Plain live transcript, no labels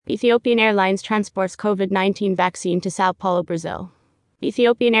Ethiopian Airlines transports COVID-19 vaccine to Sao Paulo, Brazil.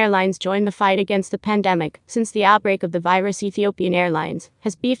 Ethiopian Airlines joined the fight against the pandemic. Since the outbreak of the virus, Ethiopian Airlines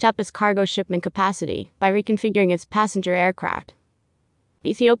has beefed up its cargo shipment capacity by reconfiguring its passenger aircraft.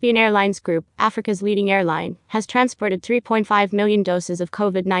 Ethiopian Airlines Group, Africa's leading airline, has transported 3.5 million doses of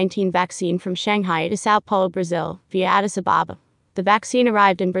COVID-19 vaccine from Shanghai to Sao Paulo, Brazil, via Addis Ababa. The vaccine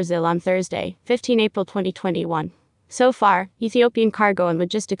arrived in Brazil on Thursday, 15 April 2021. So far, Ethiopian Cargo and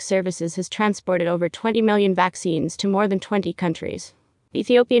Logistics Services has transported over 20 million vaccines to more than 20 countries.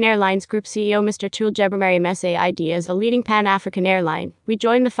 Ethiopian Airlines Group CEO Mr. Tulle Gebremeryem Said as a leading Pan-African airline, we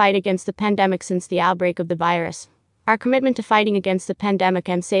joined the fight against the pandemic since the outbreak of the virus. Our commitment to fighting against the pandemic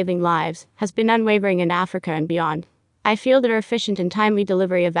and saving lives has been unwavering in Africa and beyond. I feel that our efficient and timely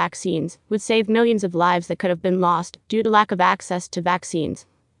delivery of vaccines would save millions of lives that could have been lost due to lack of access to vaccines.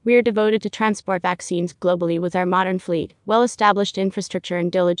 We are devoted to transport vaccines globally with our modern fleet, well-established infrastructure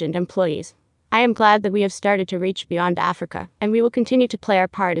and diligent employees. I am glad that we have started to reach beyond Africa, and we will continue to play our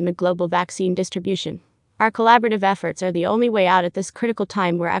part in the global vaccine distribution. Our collaborative efforts are the only way out at this critical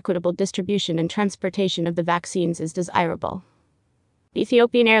time where equitable distribution and transportation of the vaccines is desirable.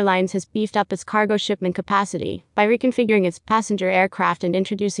 Ethiopian Airlines has beefed up its cargo shipment capacity by reconfiguring its passenger aircraft and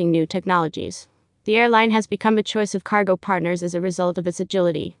introducing new technologies. The airline has become the choice of cargo partners as a result of its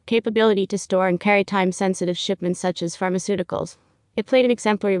agility, capability to store and carry time-sensitive shipments such as pharmaceuticals. It played an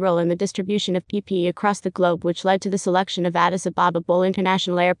exemplary role in the distribution of PPE across the globe, which led to the selection of Addis Ababa Bole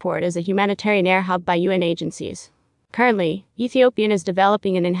International Airport as a humanitarian air hub by UN agencies. Currently, Ethiopian is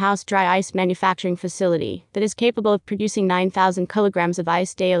developing an in-house dry ice manufacturing facility that is capable of producing 9,000 kilograms of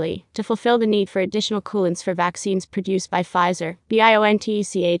ice daily to fulfill the need for additional coolants for vaccines produced by Pfizer,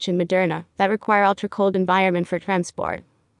 BioNTech, and Moderna that require ultra-cold environment for transport.